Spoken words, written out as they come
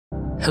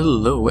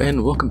Hello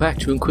and welcome back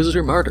to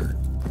Inquisitor Martyr.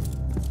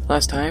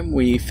 Last time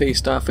we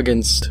faced off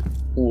against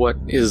what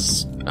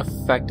is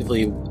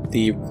effectively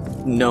the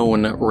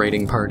known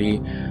raiding party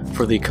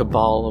for the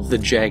Cabal of the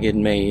Jagged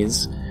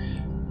Maze,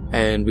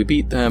 and we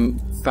beat them,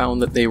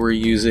 found that they were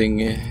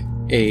using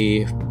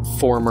a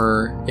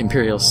former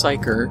Imperial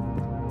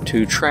Psyker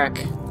to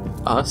track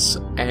us,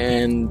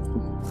 and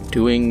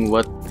doing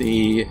what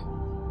the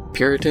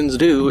Puritans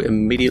do,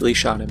 immediately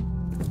shot him.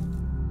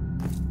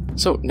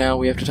 So now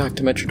we have to talk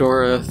to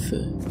Metrodora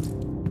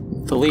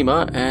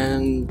Thelema,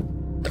 and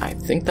I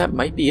think that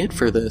might be it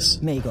for this.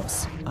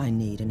 Magos, I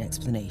need an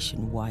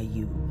explanation why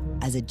you,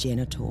 as a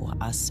janitor,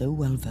 are so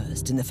well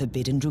versed in the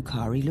forbidden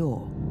Drukhari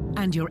law.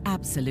 And you're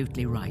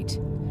absolutely right.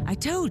 I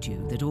told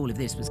you that all of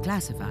this was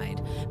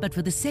classified, but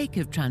for the sake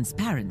of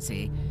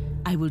transparency,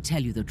 I will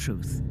tell you the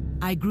truth.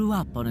 I grew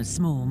up on a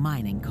small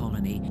mining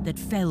colony that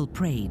fell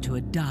prey to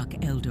a Dark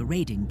Eldar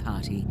raiding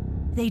party.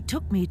 They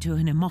took me to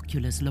an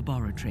homunculus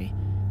laboratory.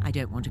 I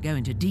don't want to go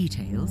into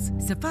details.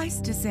 Suffice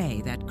to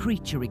say that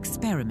creature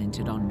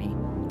experimented on me,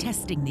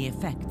 testing the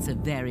effects of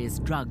various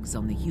drugs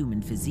on the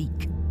human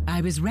physique.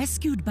 I was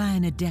rescued by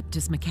an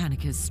Adeptus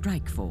Mechanicus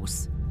strike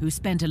force, who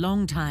spent a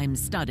long time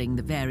studying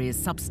the various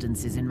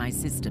substances in my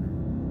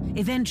system.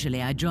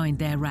 Eventually I joined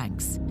their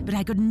ranks, but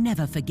I could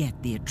never forget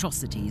the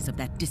atrocities of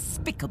that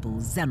despicable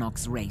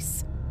Xenox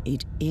race.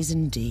 It is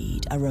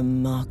indeed a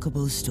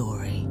remarkable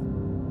story.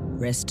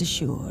 Rest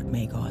assured,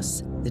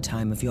 Magos, the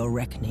time of your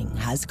reckoning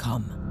has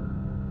come.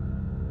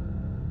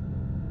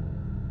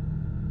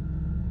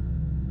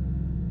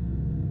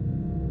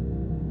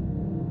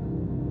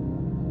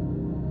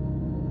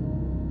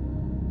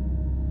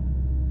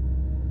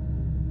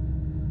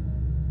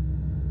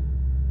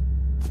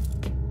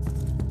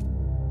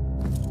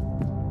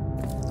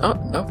 Oh,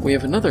 no, we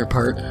have another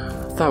part.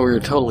 Thought we were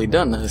totally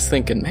done. I was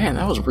thinking, man,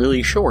 that was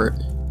really short.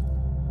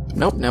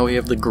 Nope, now we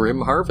have the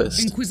Grim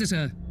Harvest.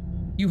 Inquisitor,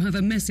 you have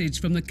a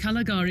message from the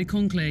Caligari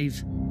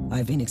Conclave.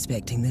 I've been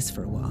expecting this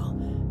for a while.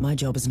 My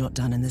job is not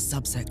done in this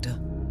subsector.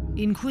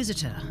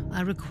 Inquisitor,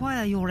 I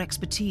require your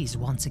expertise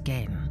once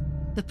again.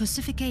 The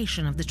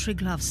pacification of the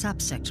Triglav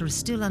subsector is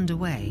still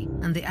underway,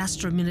 and the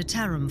Astra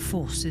Militarum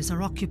forces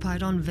are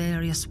occupied on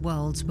various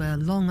worlds where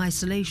long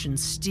isolation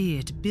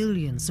steered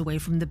billions away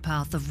from the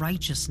path of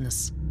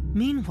righteousness.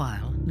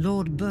 Meanwhile,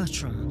 Lord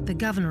Bertram, the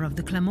governor of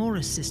the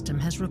Clamoris system,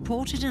 has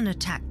reported an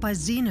attack by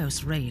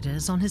Xenos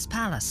raiders on his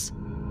palace.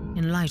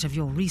 In light of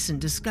your recent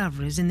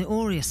discoveries in the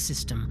Aureus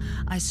system,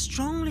 I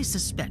strongly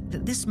suspect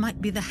that this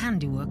might be the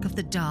handiwork of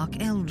the Dark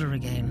Eldar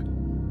again.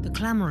 The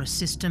Clamoris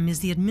system is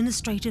the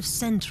administrative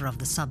center of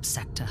the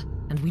subsector,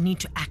 and we need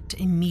to act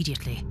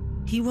immediately.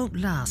 He won't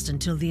last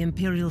until the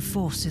Imperial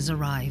forces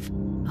arrive.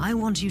 I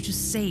want you to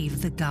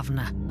save the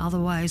governor,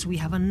 otherwise we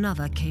have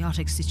another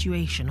chaotic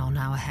situation on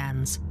our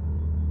hands.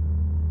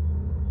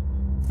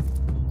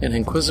 An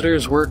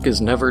Inquisitor's work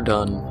is never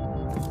done.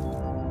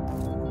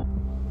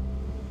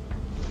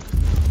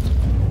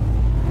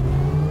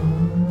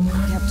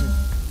 Captain,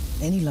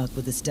 any luck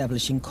with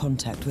establishing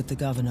contact with the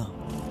governor?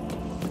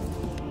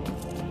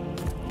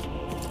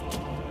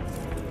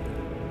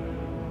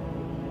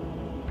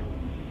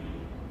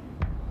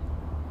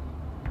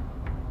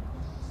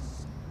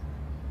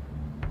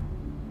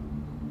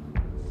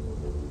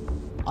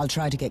 I'll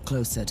try to get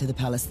closer to the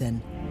palace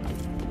then.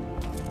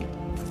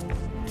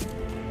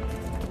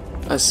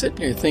 I was sitting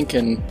here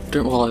thinking,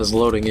 while I was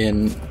loading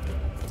in,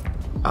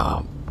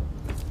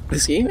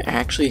 this game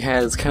actually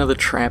has kind of the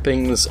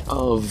trappings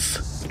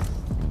of,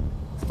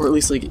 or at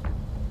least like,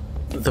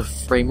 the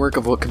framework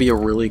of what could be a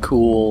really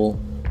cool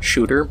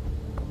shooter.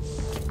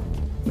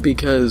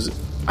 Because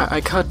I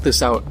cut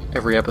this out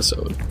every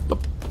episode.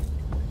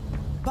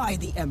 By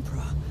the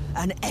Emperor,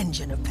 an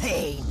engine of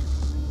pain!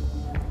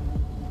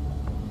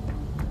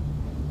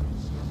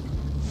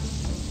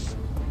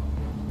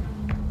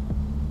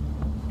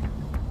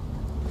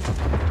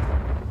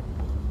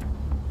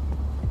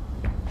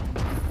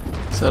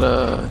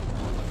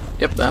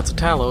 Yep, that's a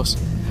Talos.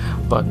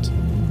 But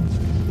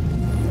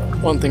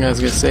one thing I was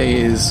gonna say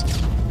is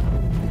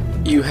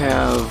you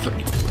have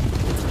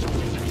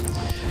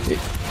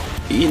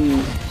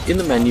in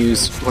the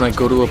menus, when I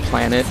go to a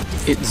planet,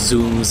 it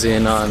zooms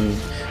in on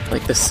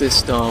like the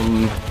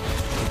system,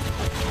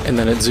 and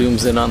then it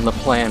zooms in on the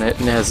planet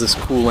and has this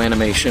cool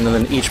animation, and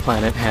then each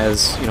planet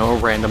has, you know, a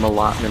random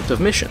allotment of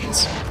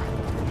missions.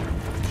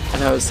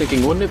 And I was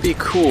thinking, wouldn't it be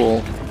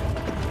cool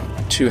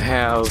to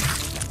have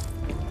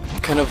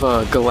kind of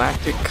a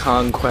galactic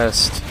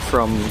conquest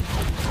from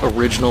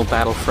original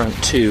Battlefront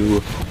 2,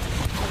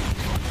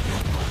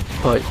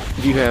 but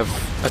you have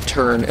a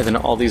turn and then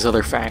all these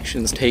other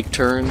factions take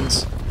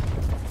turns,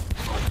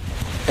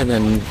 and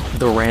then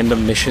the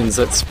random missions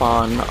that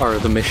spawn are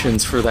the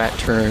missions for that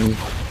turn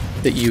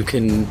that you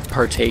can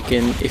partake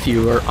in if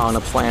you are on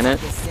a planet,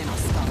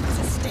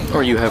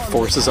 or you have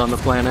forces on the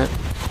planet.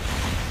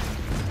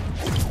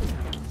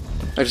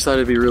 I just thought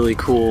it'd be really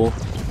cool.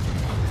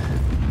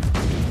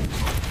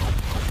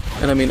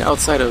 And I mean,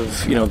 outside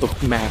of, you know, the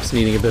maps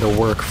needing a bit of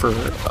work for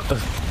a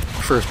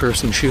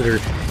first-person shooter,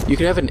 you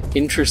could have an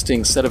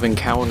interesting set of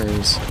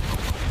encounters,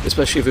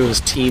 especially if it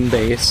was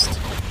team-based.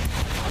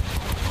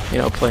 You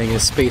know, playing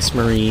as Space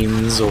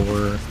Marines,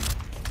 or...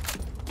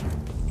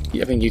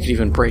 I mean, you could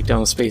even break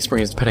down the Space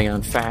Marines depending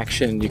on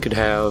faction. You could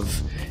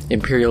have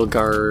Imperial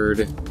Guard,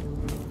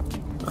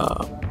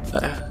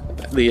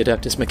 the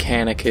Adeptus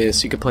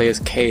Mechanicus, you could play as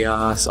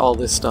Chaos, all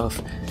this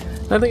stuff.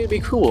 I think it'd be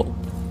cool.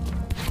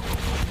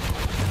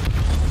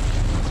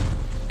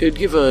 It'd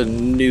give a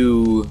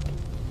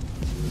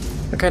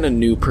kind of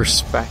new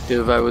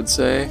perspective, I would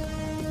say.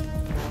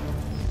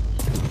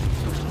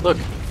 Look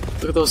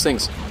at those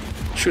things.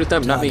 Shoot at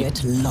them, not me.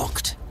 Target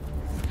locked.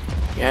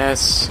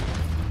 Yes.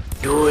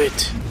 Do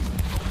it.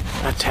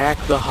 Attack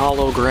the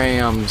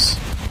holograms.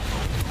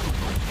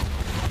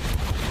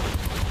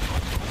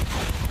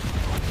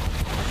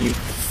 You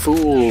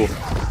fool.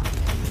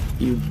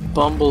 You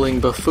bumbling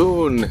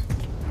buffoon.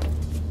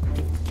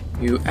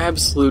 You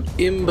absolute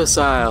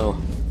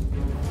imbecile.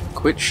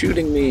 Quit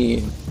shooting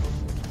me.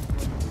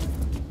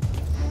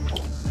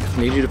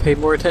 I need you to pay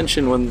more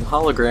attention when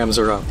holograms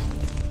are up.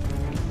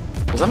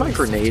 Was that my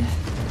grenade?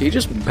 Did he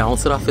just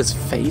bounce it off his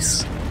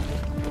face?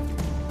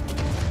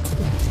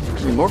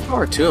 I mean, more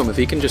power to him if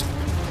he can just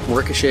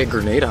ricochet a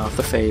grenade off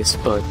the face,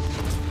 but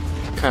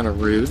kind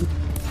of rude.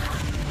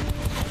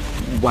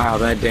 Wow,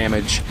 that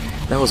damage.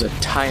 That was a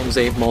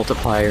 ×8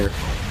 multiplier,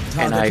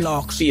 and I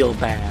feel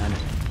bad.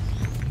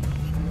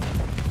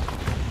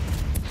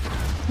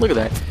 Look at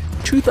that.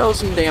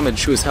 2,000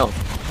 damage to his health.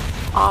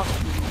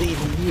 Off the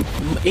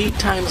 8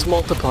 times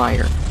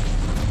multiplier.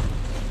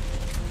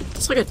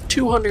 It's like a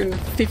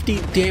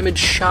 250 damage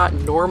shot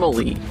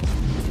normally.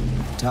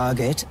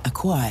 Target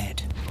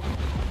acquired.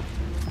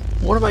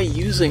 What am I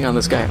using on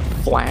this guy? A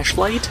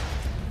flashlight?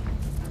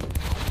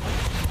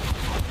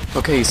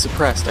 Okay, he's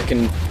suppressed. I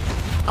can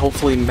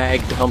hopefully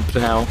mag dump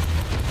now.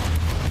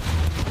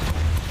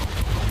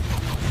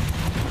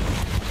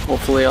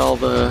 Hopefully all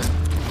the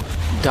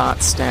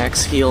dot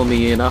stacks heal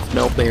me enough.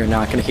 Nope, they are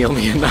not going to heal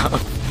me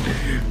enough.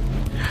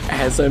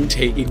 As I'm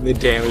taking the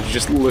damage,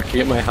 just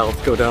looking at my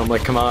health go down, I'm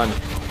like, come on.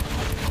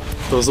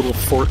 Those little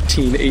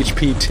 14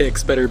 HP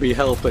ticks better be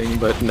helping,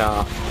 but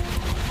nah.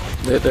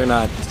 They're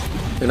not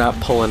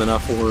pulling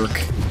enough work.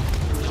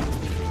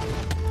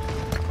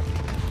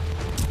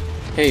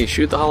 Hey,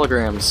 shoot the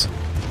holograms.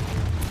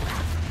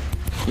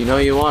 You know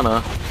you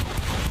wanna.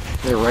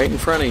 They're right in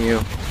front of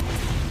you.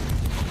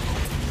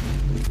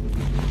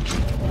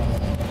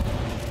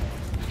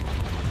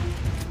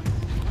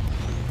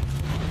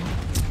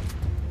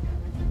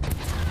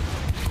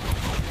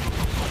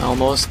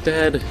 Almost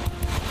dead.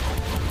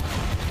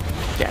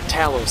 Yeah,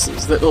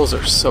 Taloses, those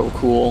are so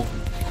cool.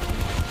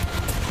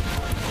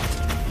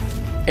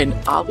 And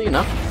oddly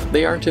enough,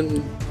 they aren't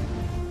in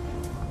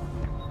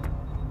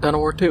Dawn of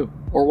War 2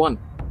 or 1.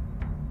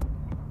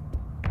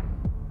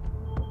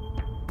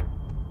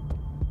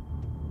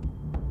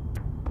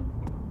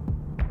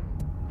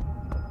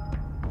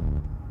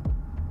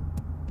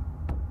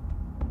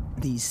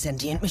 These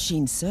sentient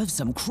machines serve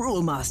some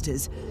cruel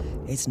masters.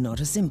 It's not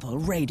a simple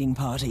raiding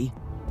party.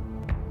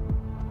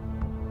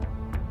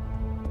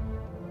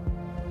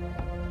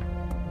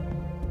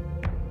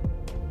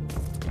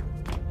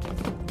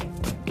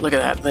 Look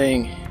at that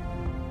thing.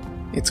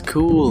 It's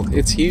cool.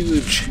 It's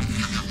huge.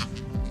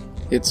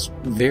 It's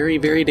very,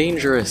 very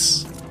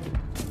dangerous.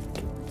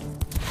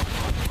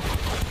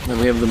 Then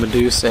we have the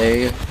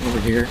Medusae over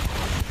here.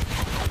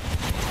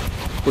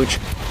 Which,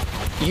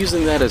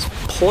 using that as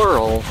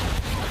plural,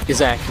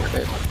 is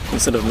accurate,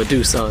 instead of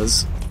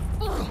Medusas.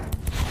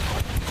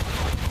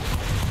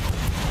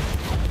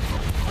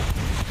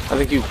 I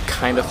think you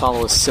kind of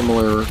follow a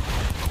similar...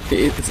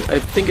 I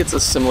think it's a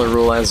similar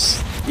rule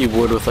as you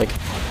would with, like,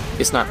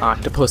 it's not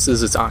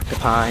octopuses, it's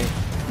octopi.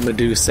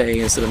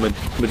 Medusae instead of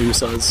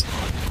Medusas.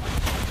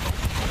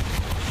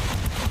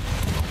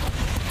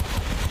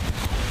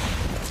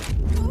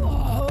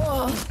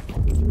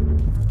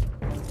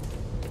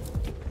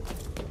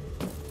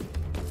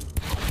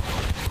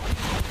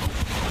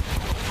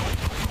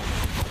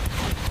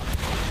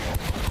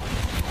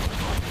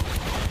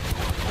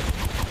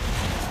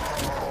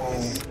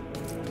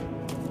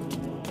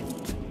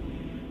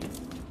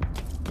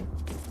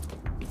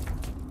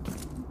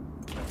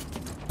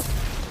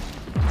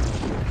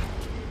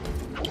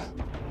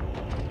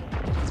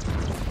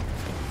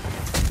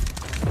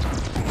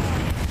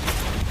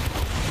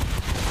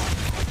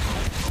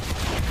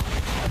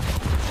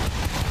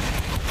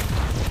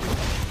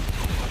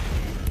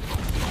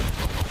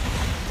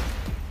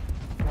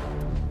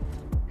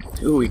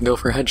 Ooh, we can go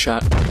for a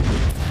headshot.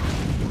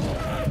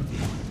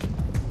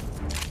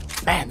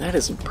 Man, that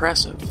is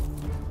impressive.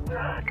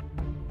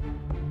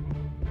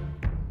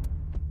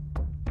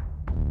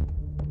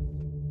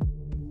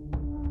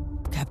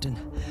 Captain,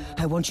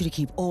 I want you to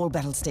keep all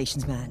battle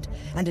stations manned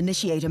and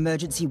initiate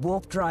emergency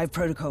warp drive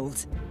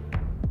protocols.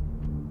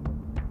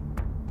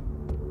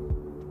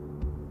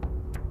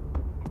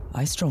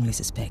 I strongly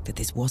suspect that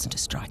this wasn't a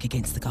strike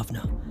against the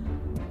Governor,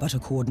 but a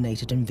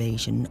coordinated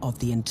invasion of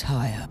the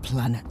entire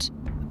planet.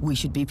 We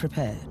should be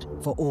prepared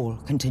for all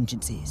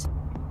contingencies.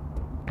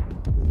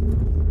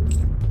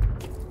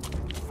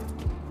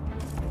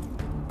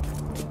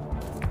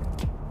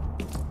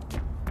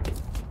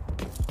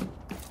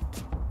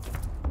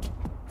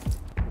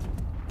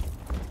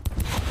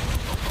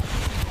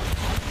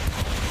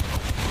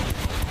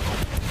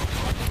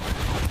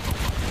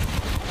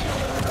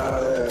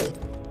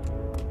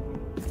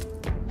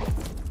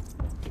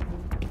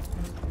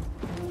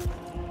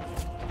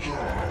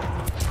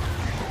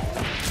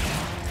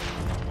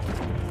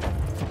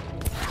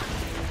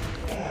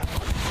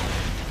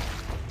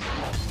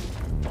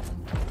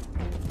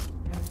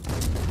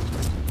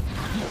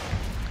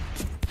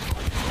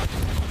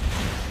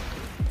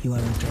 You are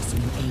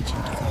addressing an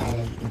agent of the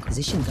Holy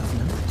Inquisition,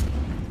 Governor.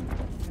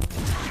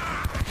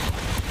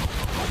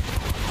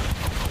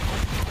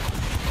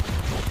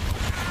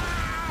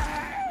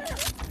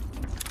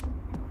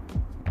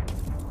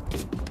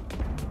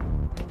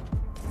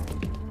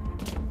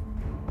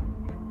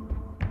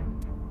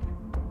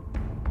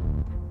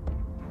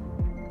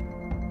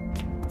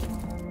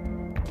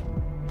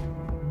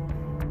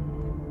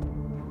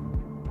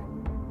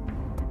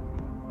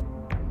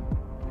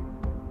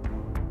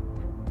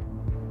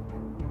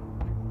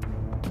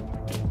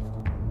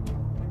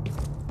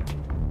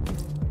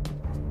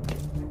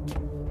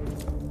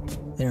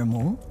 There are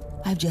more?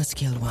 I've just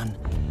killed one.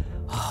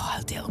 Oh,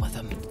 I'll deal with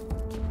them.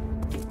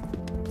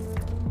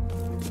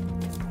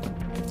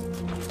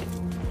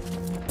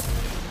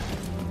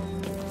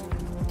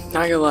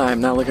 Not gonna lie, I'm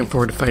not looking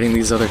forward to fighting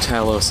these other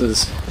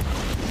Taloses.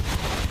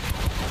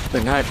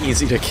 They're not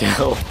easy to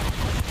kill.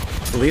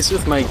 At least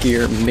with my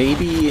gear,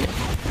 maybe...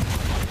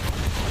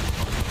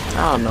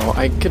 I don't know,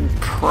 I could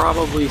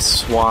probably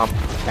swap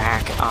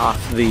back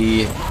off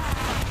the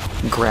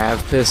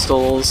grav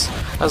pistols.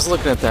 I was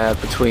looking at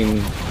that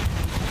between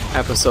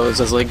episodes.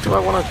 I was like, do I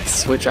want to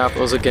switch out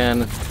those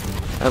again?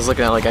 I was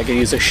looking at, like, I could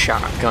use a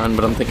shotgun,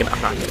 but I'm thinking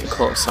I'm not getting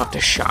close enough to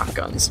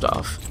shotgun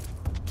stuff.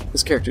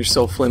 This character's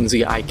so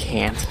flimsy, I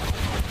can't.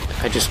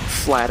 I just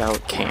flat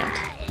out can't.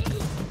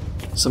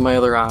 So my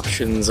other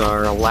options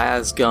are a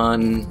las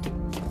gun,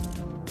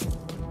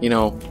 you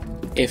know,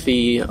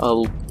 iffy,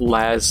 a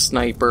las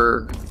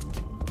sniper,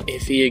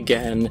 iffy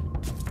again.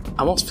 I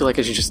almost feel like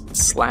I should just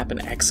slap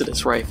an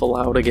Exodus rifle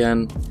out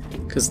again,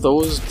 because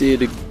those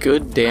did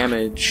good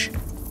damage.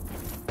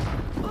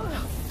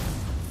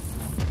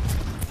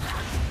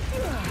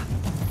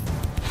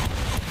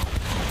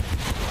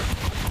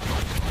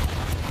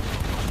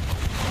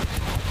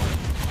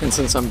 And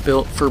since I'm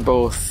built for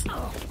both...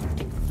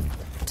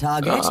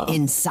 Target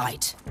in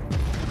sight.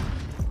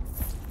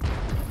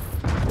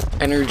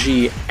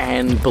 Energy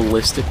and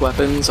ballistic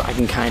weapons, I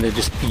can kind of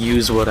just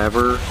use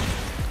whatever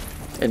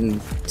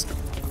and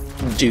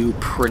do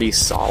pretty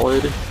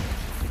solid.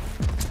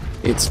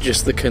 It's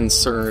just the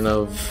concern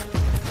of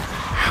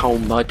how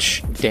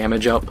much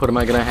damage output am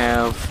I going to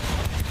have.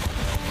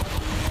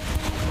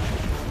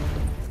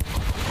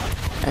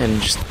 And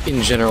just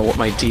in general what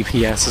my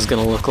DPS is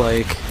going to look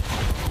like.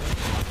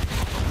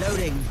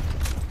 Loading.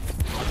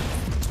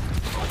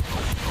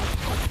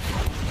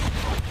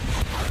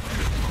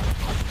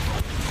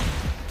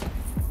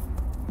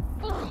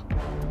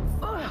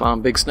 Come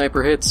on, big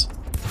sniper hits.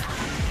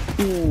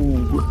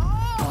 Ooh.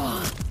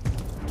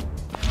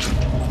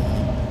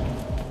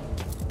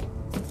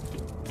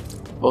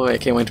 Boy, I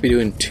can't wait to be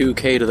doing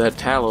 2K to that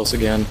Talos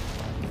again.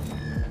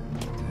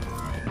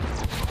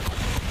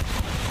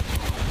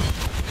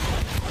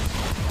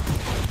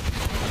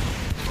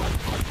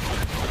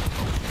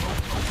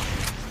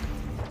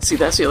 See,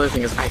 that's the other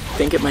thing, is I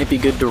think it might be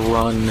good to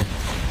run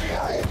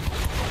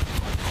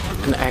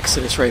an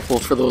Exodus rifle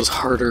for those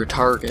harder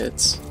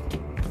targets.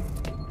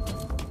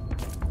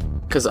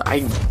 Because I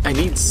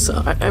need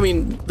some... I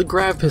mean, the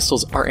grav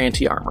pistols are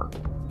anti-armor.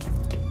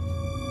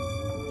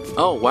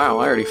 Oh, wow,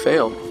 I already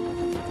failed.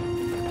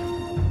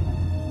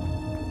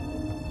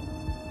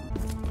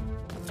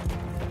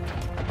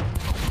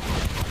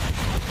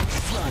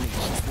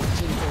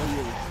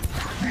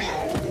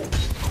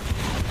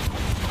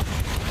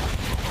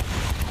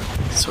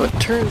 So it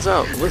turns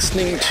out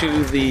listening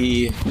to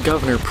the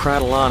governor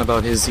prattle on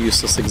about his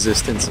useless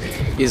existence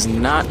is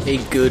not a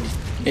good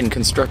and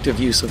constructive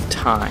use of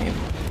time.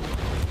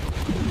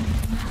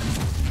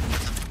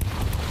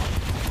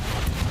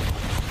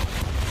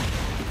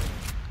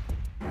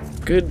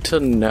 Good to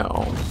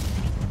know.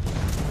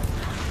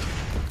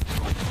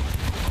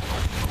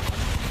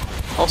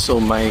 Also,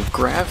 my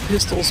grav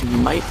pistols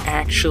might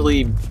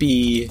actually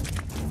be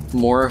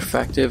more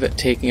effective at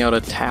taking out a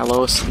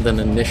Talos than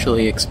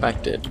initially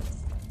expected.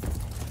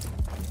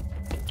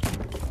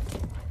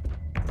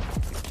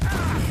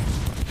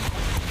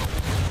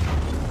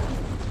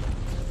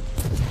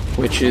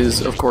 Which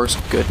is, of course,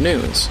 good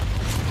news.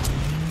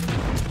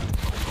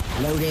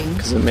 Loading.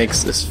 Because it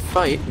makes this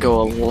fight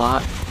go a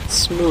lot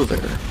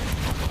smoother.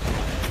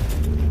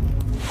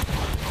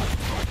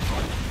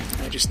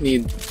 I just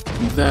need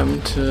them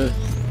to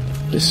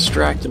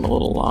distract him a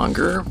little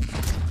longer.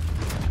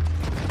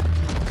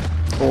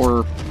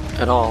 Or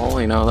at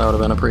all, you know, that would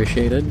have been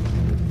appreciated.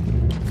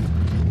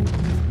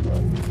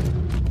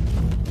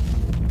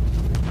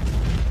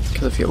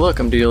 Because if you look,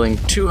 I'm dealing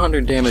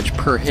 200 damage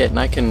per hit, and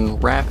I can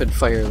rapid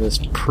fire this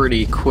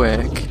pretty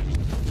quick.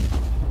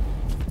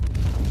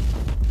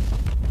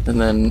 And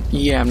then,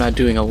 yeah, I'm not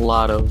doing a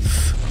lot of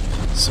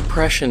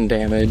suppression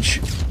damage,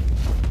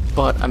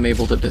 but I'm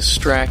able to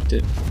distract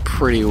it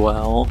pretty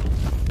well.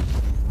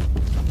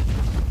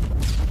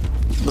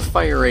 The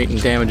fire rate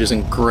and damage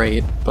isn't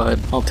great, but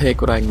I'll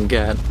take what I can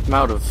get. I'm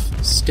out of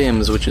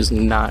stims, which is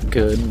not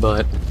good,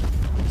 but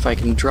if I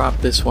can drop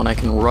this one, I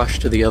can rush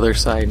to the other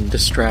side and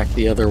distract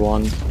the other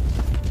one.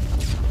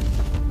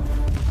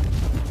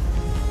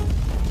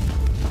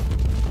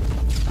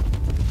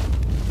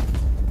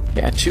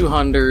 Yeah,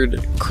 200,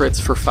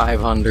 crits for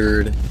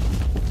 500.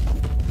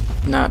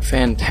 Not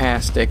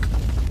fantastic,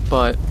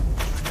 but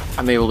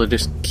I'm able to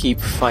just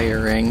keep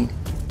firing.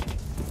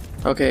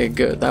 Okay,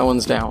 good, that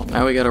one's down.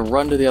 Now we gotta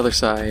run to the other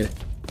side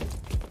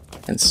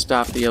and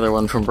stop the other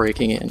one from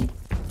breaking in.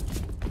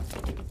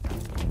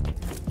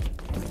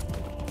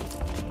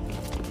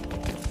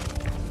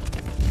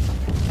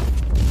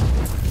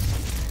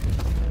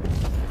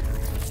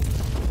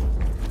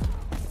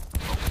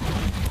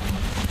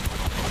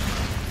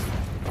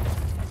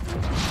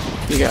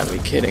 You gotta be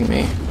kidding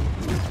me.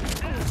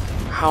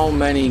 How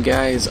many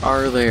guys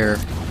are there?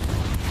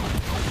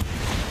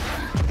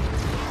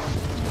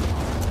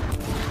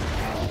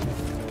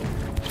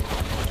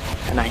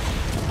 And I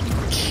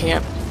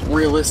can't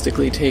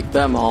realistically take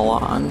them all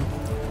on.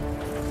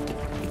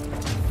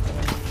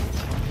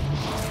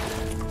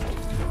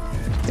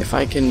 If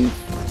I can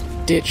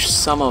ditch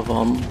some of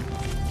them.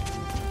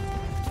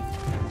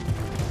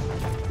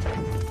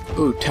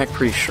 Ooh, Tech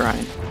Priest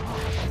Shrine.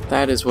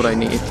 That is what I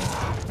need.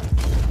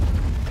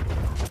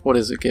 What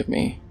does it give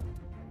me?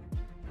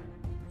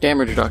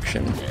 Damage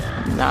reduction.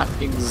 Not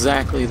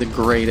exactly the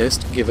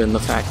greatest, given the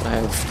fact that I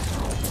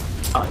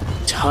have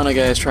a ton of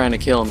guys trying to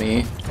kill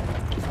me.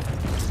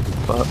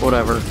 But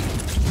whatever. This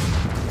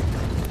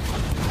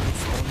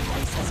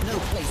has no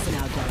place in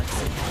our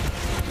galaxy.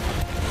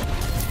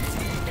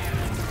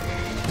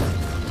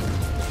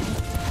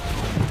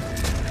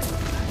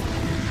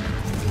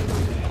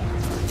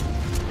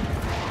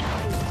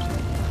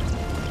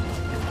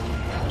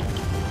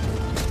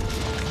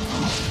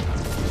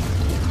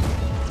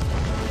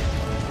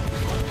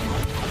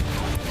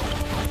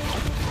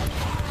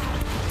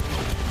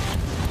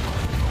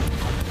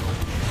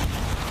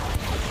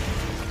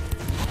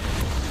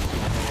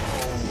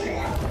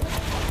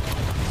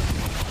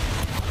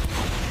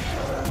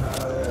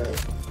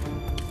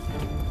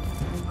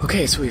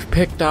 Okay, so we've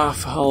picked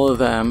off all of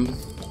them.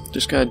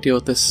 Just gotta deal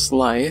with this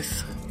Slythe.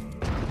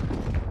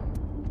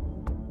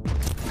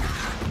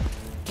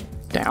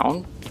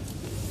 Down.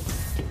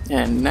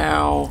 And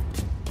now,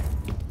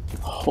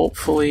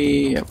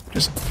 hopefully,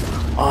 just...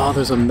 Oh,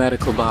 there's a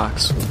medical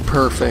box.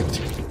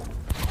 Perfect.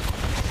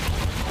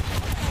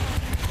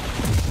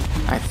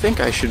 I think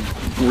I should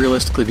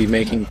realistically be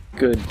making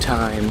good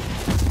time.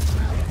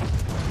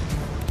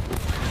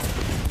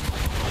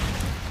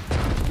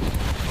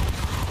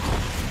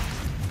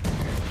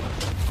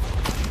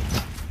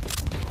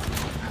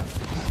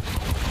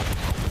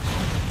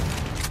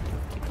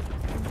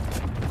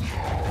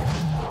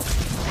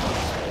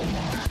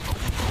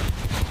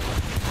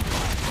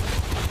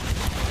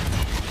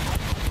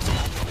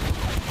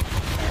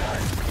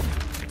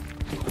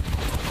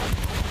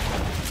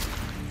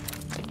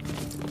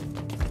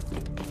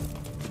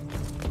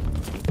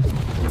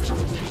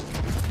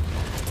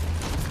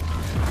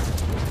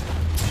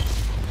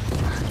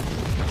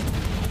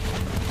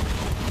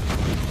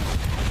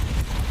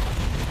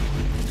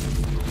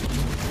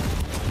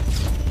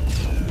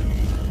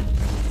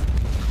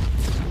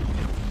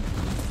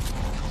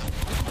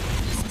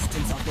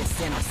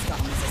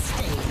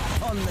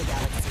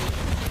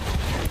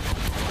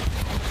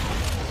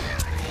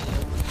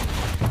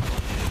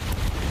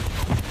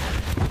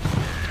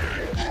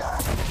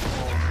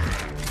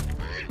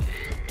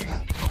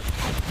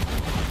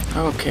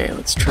 Okay,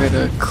 let's try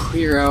to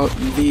clear out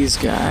these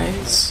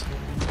guys.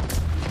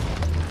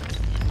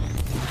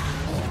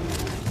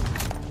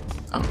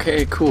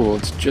 Okay, cool,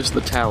 it's just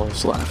the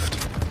Talos left.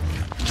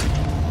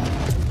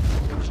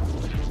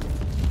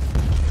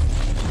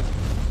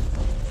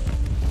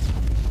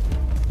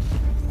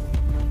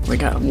 We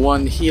got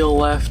one heal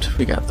left,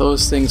 we got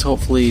those things,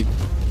 hopefully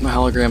my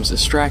hologram's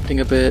distracting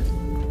a bit.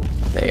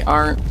 They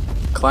aren't.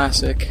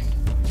 Classic.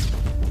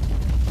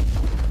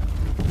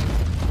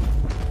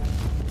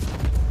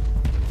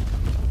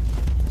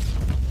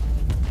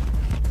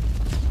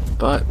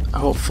 But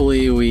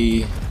hopefully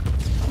we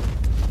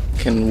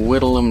can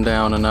whittle them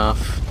down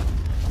enough.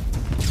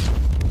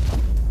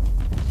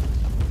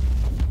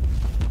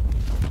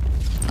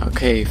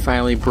 Okay,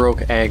 finally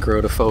broke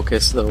aggro to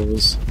focus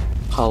those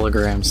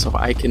holograms, so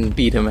I can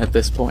beat him at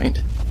this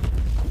point.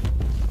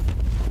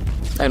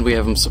 And we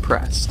have him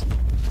suppressed.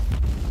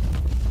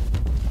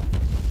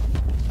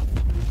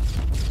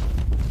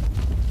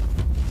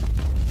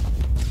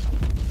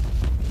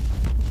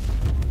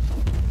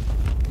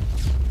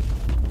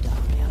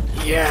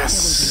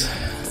 Yes!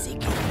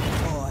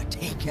 Or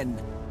taken.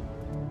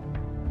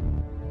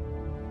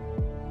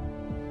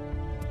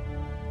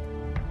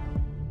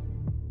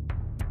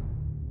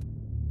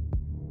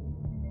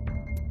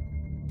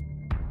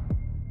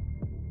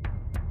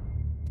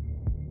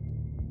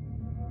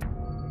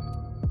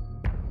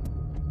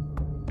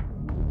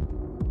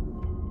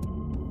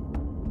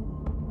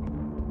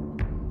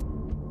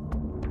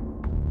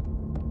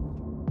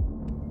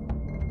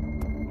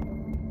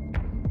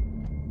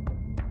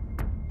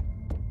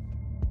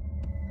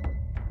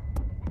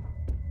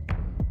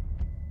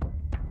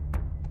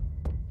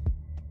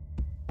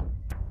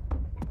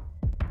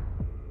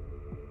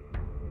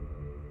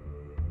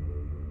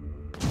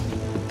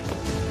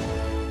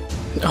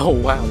 Oh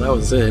wow, that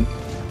was it.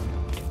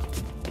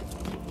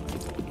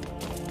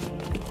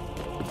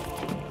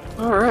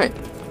 Alright.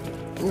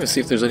 I'm gonna see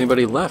if there's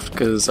anybody left,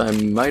 because I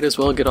might as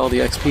well get all the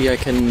XP I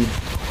can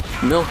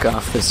milk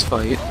off this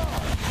fight.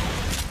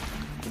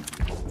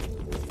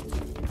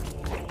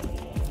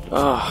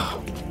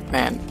 Oh,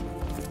 man.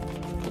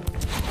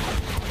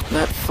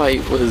 That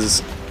fight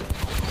was...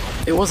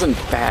 It wasn't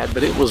bad,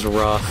 but it was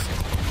rough.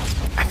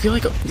 I feel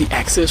like the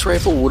Exodus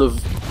rifle would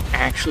have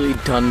actually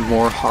done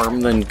more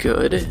harm than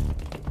good,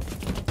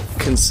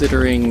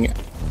 considering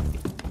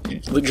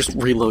just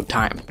reload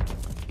time.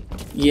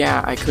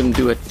 Yeah, I couldn't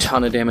do a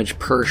ton of damage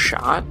per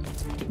shot,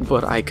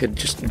 but I could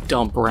just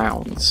dump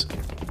rounds.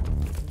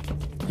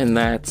 And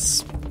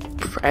that's...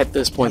 At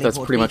this point, that's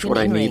pretty much what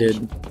I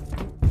needed.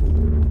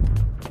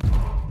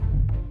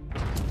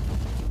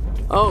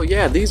 Oh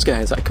yeah, these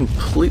guys, I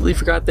completely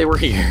forgot they were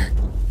here.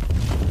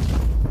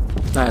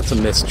 That's a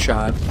missed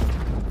shot.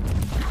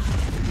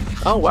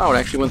 Oh wow, it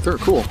actually went through,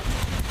 cool.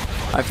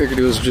 I figured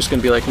it was just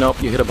gonna be like,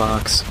 nope, you hit a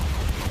box.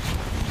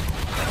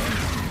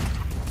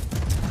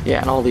 Yeah,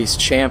 and all these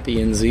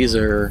champions, these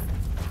are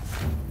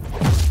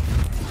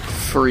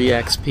free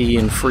XP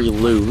and free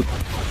loot.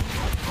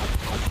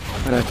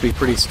 I'd have to be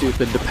pretty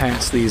stupid to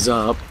pass these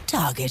up.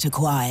 Target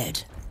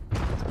acquired.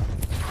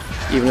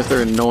 Even if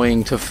they're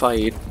annoying to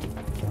fight.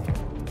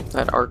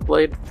 That arc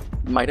blade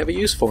might have a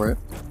use for it.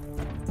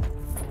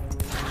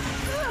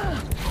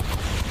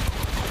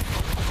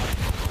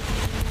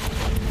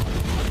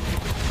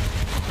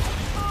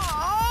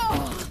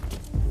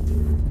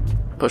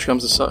 Push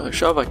comes to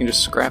shove, I can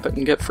just scrap it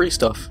and get free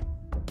stuff.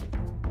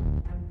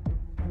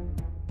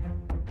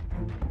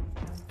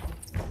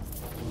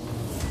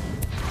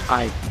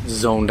 I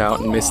zoned out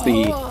and missed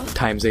the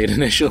 ×8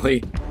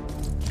 initially.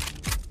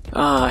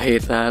 Ah, I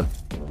hate that.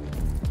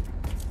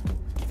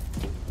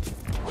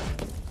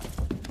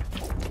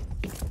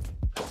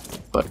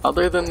 But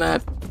other than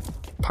that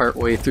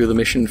partway through the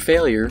mission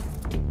failure,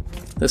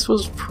 this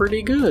was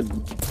pretty good.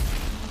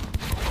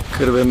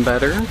 Could have been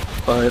better,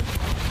 but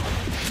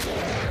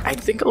I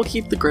think I'll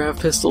keep the grav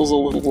pistols a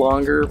little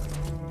longer.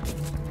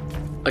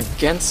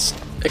 Against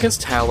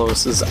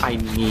Talos, I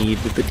need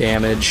the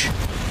damage.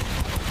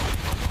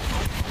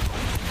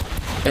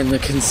 And the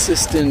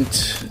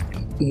consistent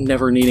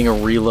never needing a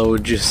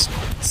reload just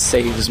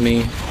saves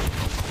me.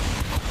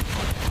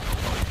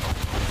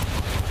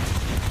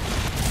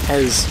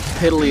 As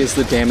piddly as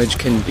the damage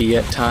can be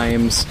at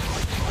times,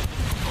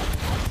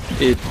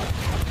 the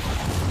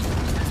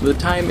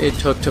time it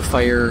took to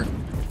fire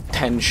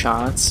 10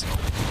 shots,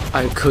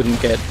 I couldn't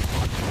get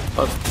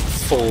a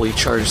fully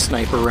charged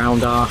sniper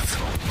round off.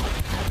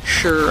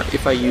 Sure,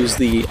 if I use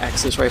the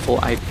Exodus rifle,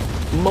 I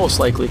most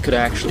likely could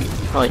actually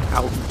probably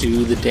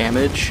outdo the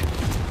damage,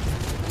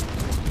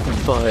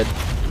 but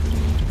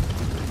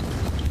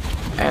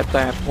at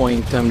that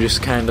point I'm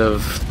just kind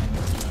of...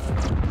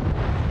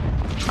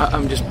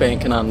 I'm just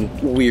banking on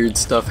weird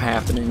stuff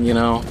happening, you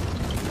know?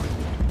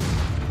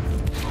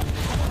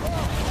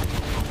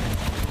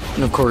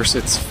 And of course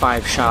it's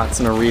 5 shots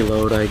and a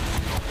reload.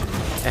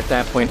 At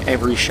that point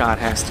every shot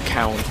has to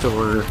count,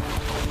 or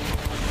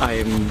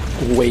I'm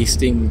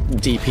wasting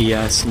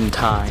DPS and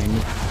time.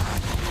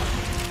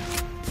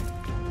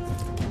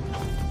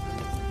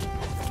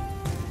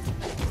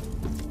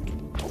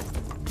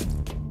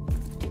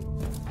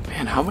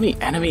 Man, how many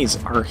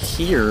enemies are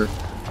here?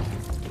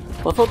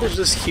 I love how there's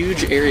this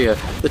huge area.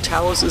 The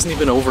Talos isn't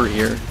even over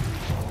here.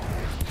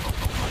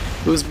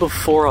 It was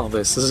before all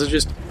this. This is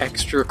just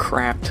extra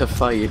crap to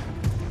fight.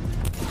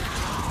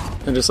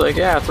 And just like,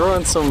 yeah, throw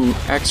in some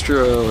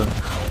extra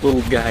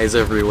little guys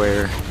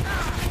everywhere.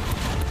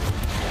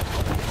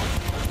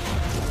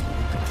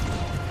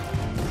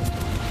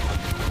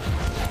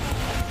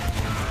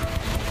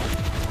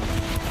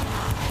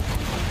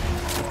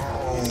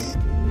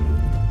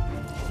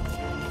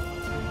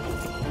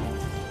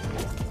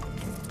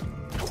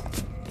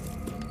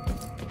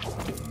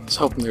 I was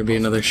hoping there'd be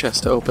another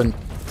chest to open.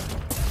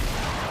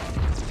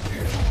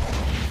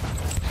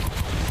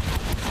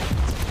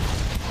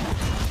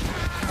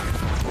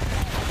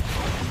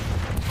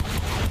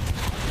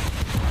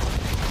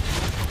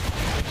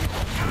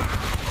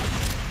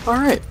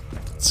 Alright,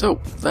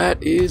 so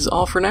that is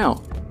all for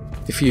now.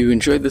 If you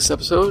enjoyed this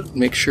episode,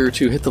 make sure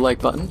to hit the like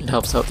button, it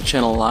helps out the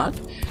channel a lot.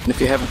 And if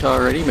you haven't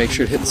already, make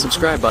sure to hit the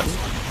subscribe button.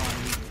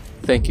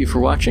 Thank you for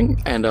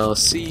watching, and I'll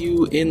see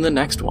you in the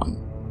next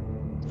one.